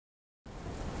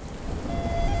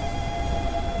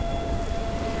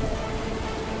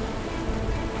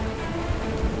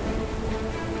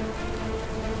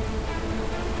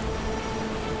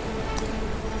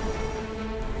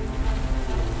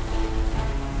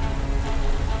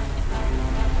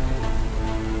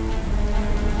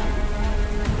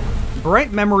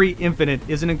Bright Memory Infinite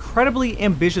is an incredibly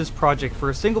ambitious project for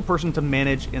a single person to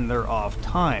manage in their off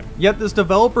time. Yet this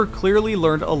developer clearly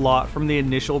learned a lot from the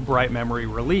initial Bright Memory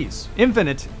release.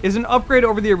 Infinite is an upgrade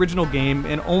over the original game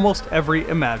in almost every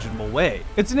imaginable way.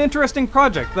 It's an interesting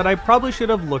project that I probably should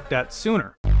have looked at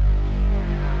sooner.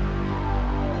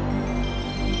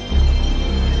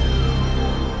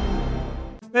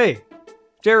 Hey,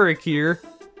 Jarek here.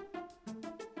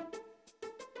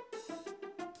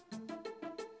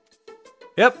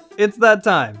 Yep, it's that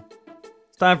time.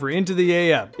 It's time for Into the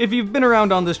AM. If you've been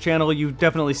around on this channel, you've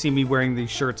definitely seen me wearing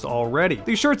these shirts already.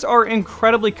 These shirts are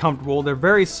incredibly comfortable, they're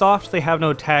very soft, they have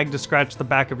no tag to scratch the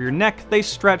back of your neck, they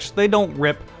stretch, they don't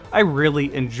rip. I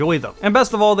really enjoy them. And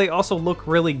best of all, they also look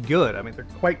really good. I mean, they're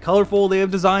quite colorful, they have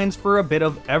designs for a bit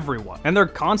of everyone. And they're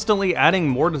constantly adding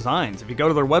more designs. If you go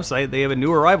to their website, they have a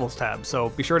new arrivals tab, so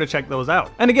be sure to check those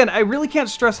out. And again, I really can't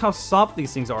stress how soft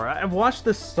these things are. I've watched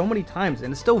this so many times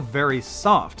and it's still very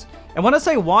soft. And when I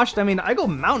say washed, I mean I go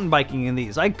mountain biking in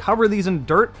these. I cover these in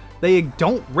dirt. They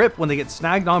don't rip when they get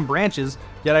snagged on branches,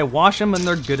 yet I wash them and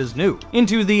they're good as new.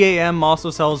 IntoTheAM also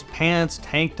sells pants,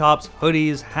 tank tops,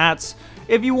 hoodies, hats.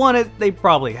 If you want it, they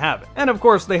probably have it. And of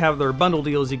course, they have their bundle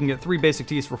deals. You can get 3 basic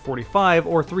tees for $45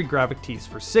 or 3 graphic tees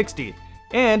for $60.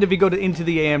 And if you go to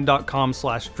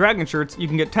IntoTheAM.com/dragonshirts, you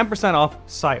can get 10% off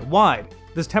site-wide.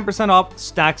 This 10% off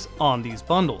stacks on these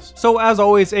bundles. So as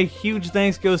always, a huge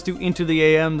thanks goes to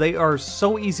IntoTheAM. They are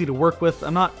so easy to work with.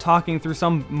 I'm not talking through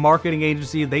some marketing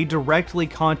agency. They directly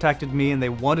contacted me and they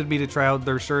wanted me to try out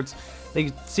their shirts.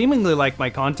 They seemingly like my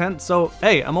content, so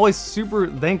hey, I'm always super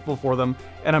thankful for them,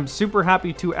 and I'm super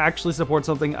happy to actually support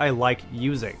something I like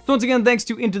using. So once again, thanks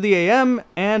to IntoTheAM,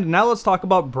 and now let's talk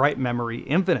about Bright Memory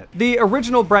Infinite. The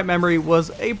original Bright Memory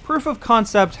was a proof of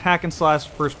concept hack and slash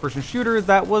first person shooter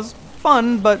that was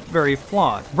fun, but very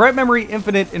flawed. Bright Memory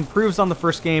Infinite improves on the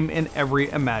first game in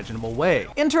every imaginable way.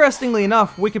 Interestingly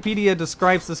enough, Wikipedia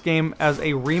describes this game as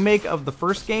a remake of the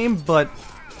first game, but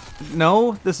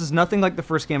no, this is nothing like the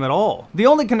first game at all. The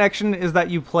only connection is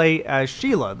that you play as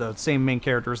Sheila, the same main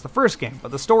character as the first game, but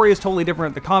the story is totally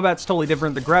different, the combat's totally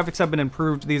different, the graphics have been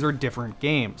improved, these are different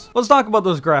games. Let's talk about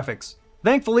those graphics.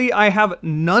 Thankfully, I have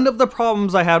none of the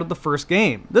problems I had with the first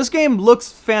game. This game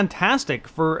looks fantastic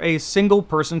for a single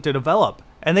person to develop,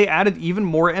 and they added even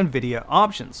more NVIDIA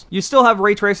options. You still have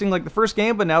ray tracing like the first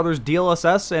game, but now there's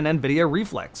DLSS and NVIDIA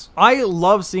Reflex. I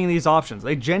love seeing these options.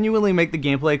 They genuinely make the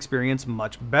gameplay experience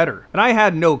much better. And I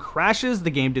had no crashes,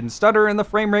 the game didn't stutter, and the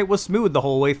frame rate was smooth the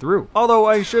whole way through. Although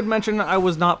I should mention I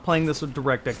was not playing this with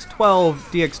DirectX 12.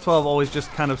 DX12 always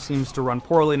just kind of seems to run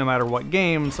poorly no matter what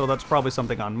game, so that's probably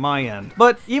something on my end.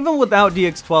 But even without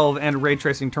DX12 and ray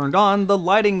tracing turned on, the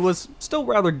lighting was still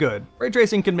rather good. Ray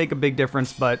tracing can make a big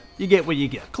difference, but you get what you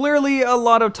get. Clearly, a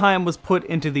lot of time was put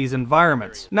into these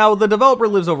environments. Now, the developer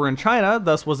lives over in China,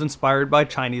 thus was inspired by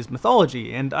Chinese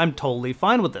mythology, and I'm totally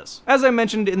fine with this. As I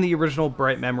mentioned in the original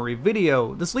Bright Memory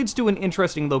video, this leads to an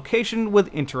interesting location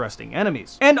with interesting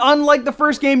enemies. And unlike the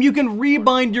first game, you can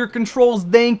rebind your controls,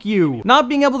 thank you! Not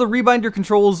being able to rebind your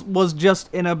controls was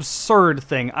just an absurd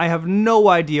thing. I have no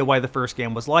idea why the first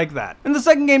game was like that. In the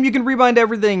second game, you can rebind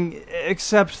everything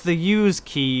except the use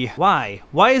key. Why?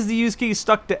 Why is the use key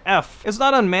stuck to F? It's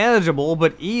not unmanageable,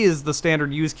 but E is the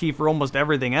standard use key for almost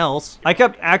everything else. I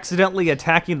kept accidentally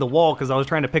attacking the wall because I was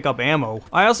trying to pick up ammo.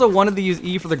 I also wanted to use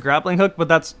E for the grappling hook, but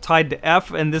that's tied to F,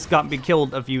 and this got me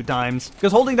killed a few times.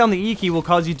 Because holding down the E key will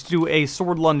cause you to do a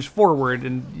sword lunge forward,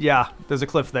 and yeah, there's a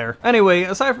cliff there. Anyway,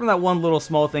 aside from that one little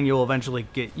small thing you'll eventually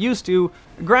get used to,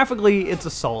 graphically, it's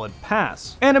a solid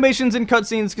pass. Animations and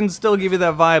cutscenes can still give you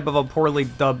that vibe of a poorly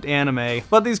dubbed anime,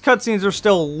 but these cutscenes are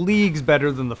still leagues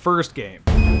better than the first game.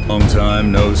 Long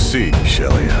time no see,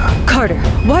 Shelia. Carter,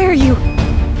 why are you...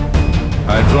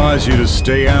 I advise you to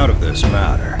stay out of this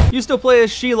matter. You still play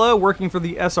as Sheila, working for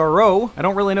the SRO. I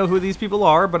don't really know who these people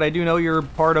are, but I do know you're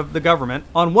part of the government.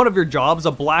 On one of your jobs,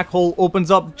 a black hole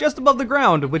opens up just above the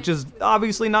ground, which is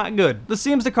obviously not good. This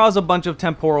seems to cause a bunch of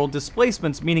temporal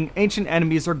displacements, meaning ancient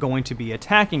enemies are going to be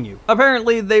attacking you.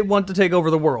 Apparently, they want to take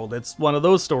over the world. It's one of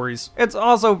those stories. It's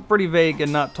also pretty vague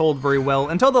and not told very well.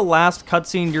 Until the last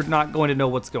cutscene, you're not going to know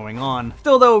what's going on.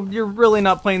 Still though, you're really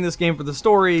not playing this game for the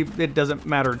story. It doesn't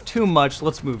matter too much.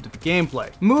 Let's move to the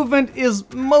gameplay. Movement is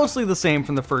most mostly the same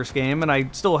from the first game, and I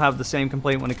still have the same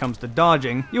complaint when it comes to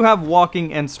dodging. You have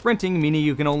walking and sprinting, meaning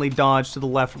you can only dodge to the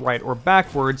left, right, or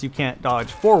backwards. You can't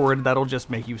dodge forward, that'll just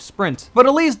make you sprint. But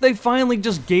at least they finally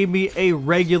just gave me a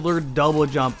regular double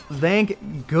jump, thank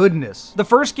goodness. The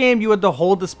first game, you had to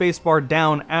hold the spacebar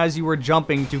down as you were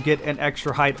jumping to get an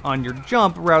extra height on your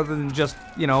jump, rather than just,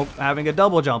 you know, having a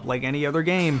double jump like any other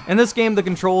game. In this game, the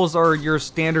controls are your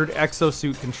standard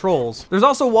exosuit controls. There's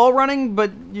also wall running,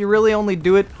 but you really only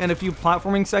do it in a few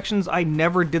platforming sections. I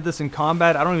never did this in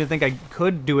combat. I don't even think I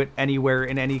could do it anywhere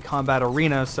in any combat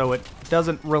arena, so it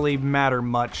doesn't really matter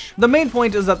much. The main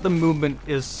point is that the movement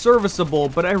is serviceable,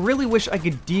 but I really wish I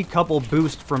could decouple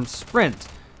boost from sprint.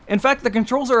 In fact, the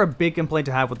controls are a big complaint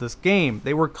to have with this game.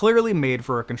 They were clearly made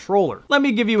for a controller. Let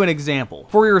me give you an example.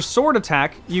 For your sword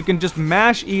attack, you can just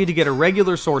mash E to get a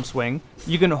regular sword swing,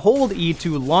 you can hold E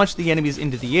to launch the enemies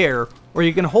into the air, or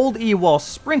you can hold E while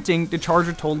sprinting to charge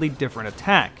a totally different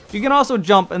attack. You can also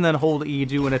jump and then hold E to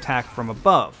do an attack from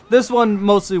above. This one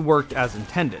mostly worked as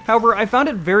intended. However, I found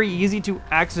it very easy to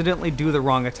accidentally do the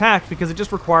wrong attack because it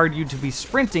just required you to be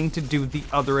sprinting to do the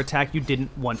other attack you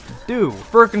didn't want to do.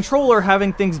 For a controller,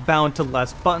 having things bound to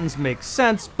less buttons makes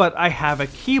sense, but I have a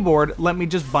keyboard, let me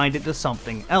just bind it to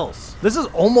something else. This is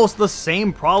almost the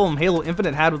same problem Halo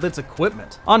Infinite had with its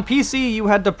equipment. On PC, you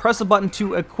had to press a button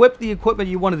to equip the equipment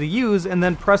you wanted to use and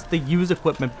then press the use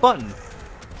equipment button.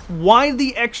 Why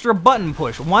the extra button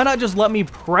push? Why not just let me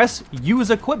press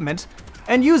use equipment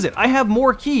and use it? I have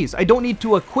more keys. I don't need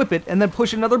to equip it and then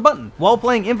push another button. While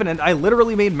playing Infinite, I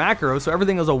literally made macros so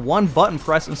everything was a one button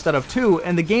press instead of two,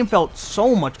 and the game felt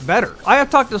so much better. I have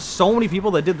talked to so many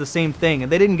people that did the same thing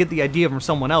and they didn't get the idea from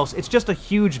someone else. It's just a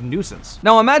huge nuisance.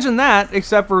 Now imagine that,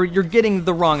 except for you're getting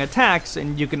the wrong attacks,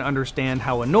 and you can understand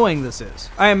how annoying this is.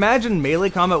 I imagine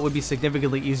melee combat would be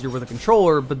significantly easier with a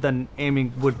controller, but then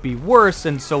aiming would be worse,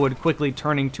 and so would quickly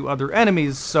turning to other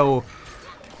enemies, so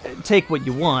take what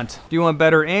you want. Do you want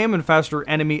better aim and faster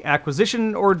enemy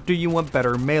acquisition, or do you want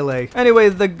better melee? Anyway,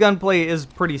 the gunplay is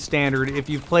pretty standard. If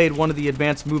you've played one of the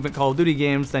advanced movement Call of Duty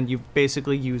games, then you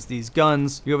basically use these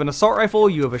guns. You have an assault rifle,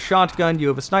 you have a shotgun, you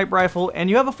have a sniper rifle,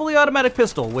 and you have a fully automatic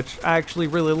pistol, which I actually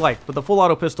really like, but the full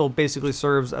auto pistol basically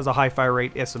serves as a high fire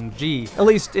rate SMG, at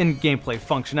least in gameplay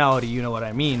functionality, you know what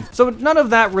I mean. So none of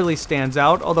that really stands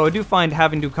out, although I do find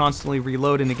having to constantly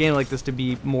reload in a game like this to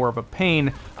be more of a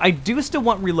pain. I do still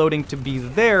want reloading to be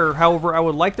there, however, I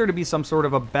would like there to be some sort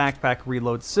of a backpack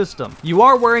reload system. You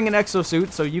are wearing an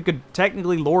exosuit, so you could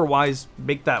technically lore-wise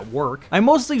make that work. I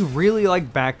mostly really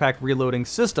like backpack reloading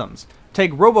systems.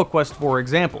 Take RoboQuest for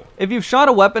example. If you've shot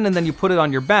a weapon and then you put it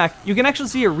on your back, you can actually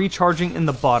see it recharging in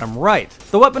the bottom right.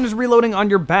 The weapon is reloading on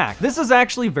your back. This is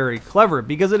actually very clever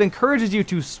because it encourages you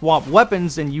to swap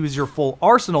weapons and use your full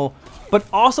arsenal, but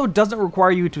also doesn't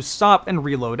require you to stop and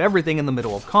reload everything in the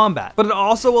middle of combat. But it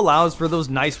also allows for those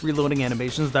nice reloading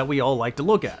animations that we all like to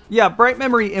look at. Yeah, Bright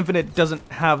Memory Infinite doesn't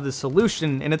have this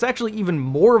solution, and it's actually even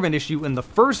more of an issue in the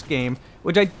first game,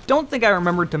 which I don't think I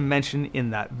remembered to mention in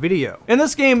that video. In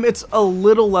this game, it's a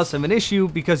little less of an issue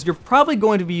because you're probably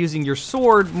going to be using your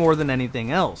sword more than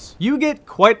anything else. You get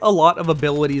quite a lot of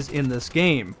abilities in this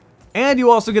game. And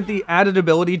you also get the added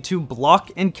ability to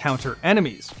block and counter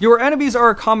enemies. Your enemies are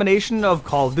a combination of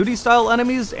Call of Duty style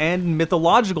enemies and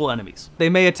mythological enemies. They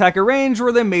may attack a range,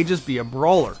 or they may just be a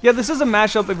brawler. Yeah, this is a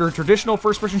mashup of your traditional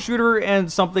first-person shooter and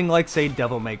something like, say,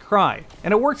 Devil May Cry,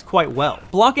 and it works quite well.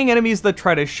 Blocking enemies that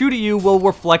try to shoot at you will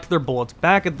reflect their bullets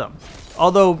back at them.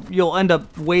 Although you'll end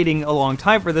up waiting a long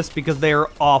time for this because they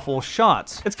are awful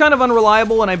shots. It's kind of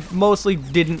unreliable, and I mostly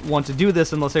didn't want to do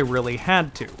this unless I really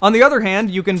had to. On the other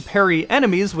hand, you can parry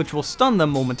enemies, which will stun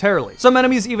them momentarily. Some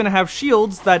enemies even have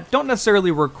shields that don't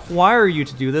necessarily require you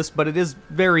to do this, but it is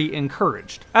very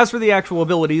encouraged. As for the actual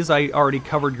abilities, I already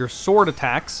covered your sword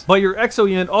attacks, but your exo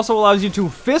unit also allows you to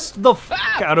fist the f***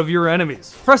 out of your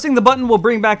enemies. Pressing the button will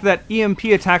bring back that EMP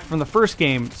attack from the first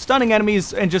game, stunning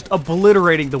enemies and just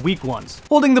obliterating the weak ones.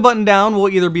 Holding the button down will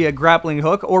either be a grappling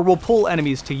hook or will pull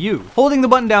enemies to you. Holding the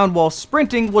button down while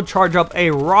sprinting will charge up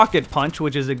a rocket punch,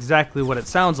 which is exactly what it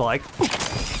sounds like.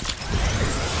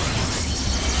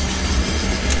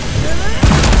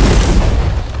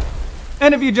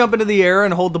 And if you jump into the air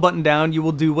and hold the button down, you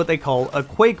will do what they call a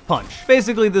quake punch.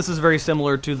 Basically, this is very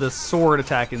similar to the sword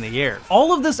attack in the air.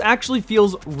 All of this actually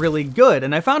feels really good,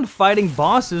 and I found fighting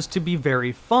bosses to be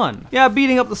very fun. Yeah,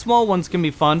 beating up the small ones can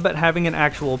be fun, but having an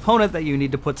actual opponent that you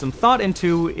need to put some thought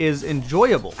into is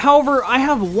enjoyable. However, I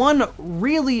have one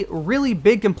really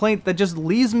big complaint that just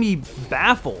leaves me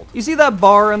baffled. You see that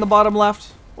bar in the bottom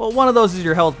left? Well, one of those is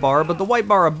your health bar, but the white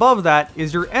bar above that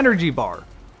is your energy bar.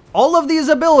 All of these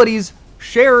abilities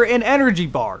share an energy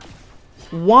bar.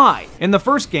 Why? In the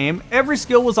first game, every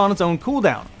skill was on its own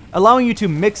cooldown, allowing you to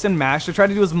mix and mash to try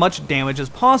to do as much damage as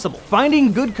possible.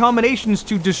 Finding good combinations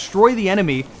to destroy the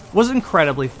enemy was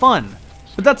incredibly fun.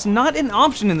 But that's not an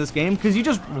option in this game because you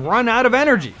just run out of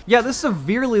energy. Yeah, this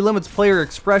severely limits player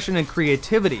expression and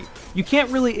creativity. You can't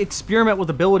really experiment with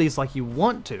abilities like you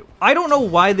want to. I don't know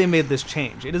why they made this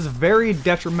change. It is very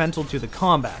detrimental to the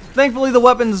combat. Thankfully, the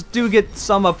weapons do get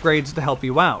some upgrades to help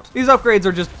you out. These upgrades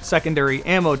are just secondary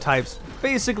ammo types,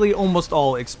 basically almost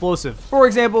all explosive. For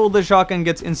example, the shotgun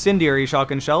gets incendiary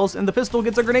shotgun shells and the pistol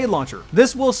gets a grenade launcher.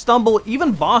 This will stumble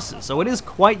even bosses, so it is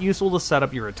quite useful to set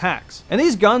up your attacks. And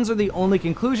these guns are the only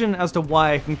conclusion as to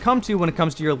why I can come to when it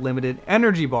comes to your limited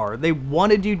energy bar. They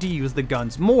wanted you to use the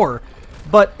guns more,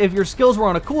 but if your skills were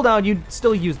on a cooldown, you'd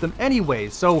still use them anyway,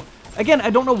 so again, I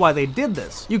don't know why they did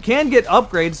this. You can get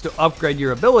upgrades to upgrade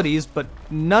your abilities, but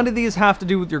none of these have to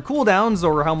do with your cooldowns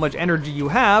or how much energy you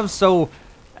have, so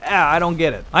I don't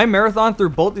get it. I marathoned through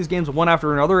both these games one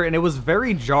after another, and it was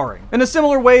very jarring. In a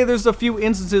similar way, there's a few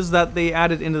instances that they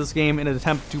added into this game in an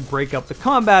attempt to break up the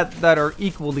combat that are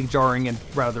equally jarring and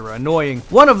rather annoying.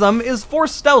 One of them is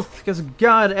forced stealth, because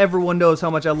God, everyone knows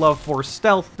how much I love forced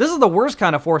stealth. This is the worst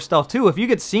kind of forced stealth too. If you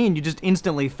get seen, you just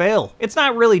instantly fail. It's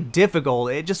not really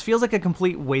difficult, it just feels like a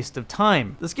complete waste of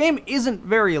time. This game isn't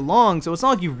very long, so it's not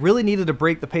like you really needed to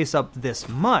break the pace up this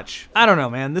much. I don't know,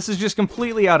 man, this is just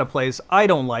completely out of place. I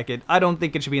don't like it. I don't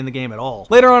think it should be in the game at all.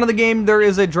 Later on in the game, there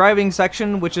is a driving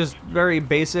section, which is very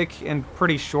basic and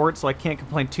pretty short, so I can't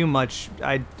complain too much.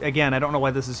 Again, I don't know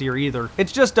why this is here either.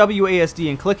 It's just WASD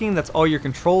and clicking, that's all your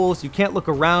controls. You can't look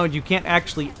around, you can't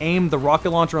actually aim the rocket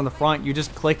launcher on the front, you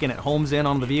just click and it homes in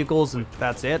on the vehicles and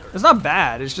that's it. It's not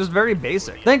bad, it's just very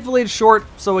basic. Thankfully it's short,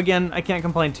 so again, I can't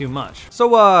complain too much.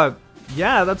 So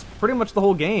yeah, that's pretty much the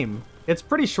whole game. It's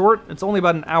pretty short, it's only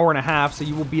about an hour and a half, so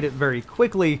you will beat it very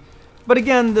quickly. But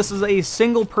again, this is a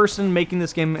single person making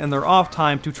this game in their off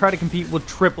time to try to compete with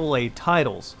AAA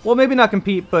titles. Well, maybe not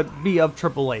compete, but be of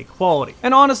AAA quality.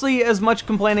 And honestly, as much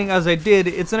complaining as I did,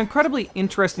 it's an incredibly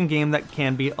interesting game that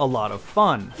can be a lot of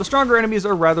fun. The stronger enemies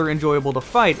are rather enjoyable to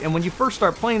fight, and when you first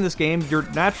start playing this game, you're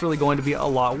naturally going to be a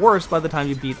lot worse by the time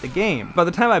you beat the game. By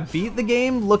the time I beat the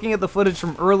game, looking at the footage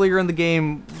from earlier in the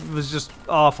game was just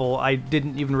awful. I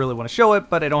didn't even really want to show it,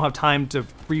 but I don't have time to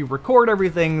re-record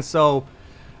everything, so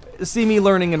see me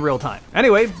learning in real time.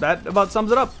 Anyway, that about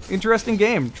sums it up. Interesting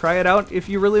game. Try it out if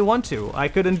you really want to. I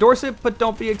could endorse it, but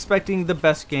don't be expecting the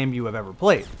best game you have ever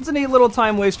played. It's a neat little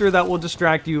time waster that will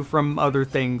distract you from other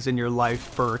things in your life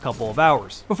for a couple of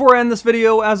hours. Before I end this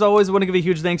video, as always, I want to give a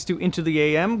huge thanks to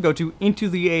IntoTheAM. Go to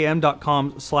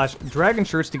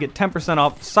IntoTheAM.com/DragonShirts to get 10%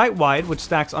 off site-wide, which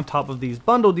stacks on top of these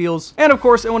bundle deals. And of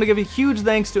course, I want to give a huge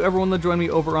thanks to everyone that joined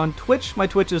me over on Twitch. My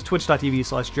Twitch is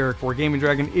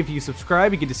twitch.tv/JarekTheGamingDragon. If you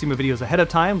subscribe, you get to see my videos ahead of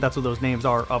time. That's what those names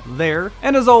are up there.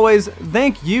 And as always,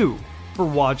 thank you for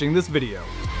watching this video.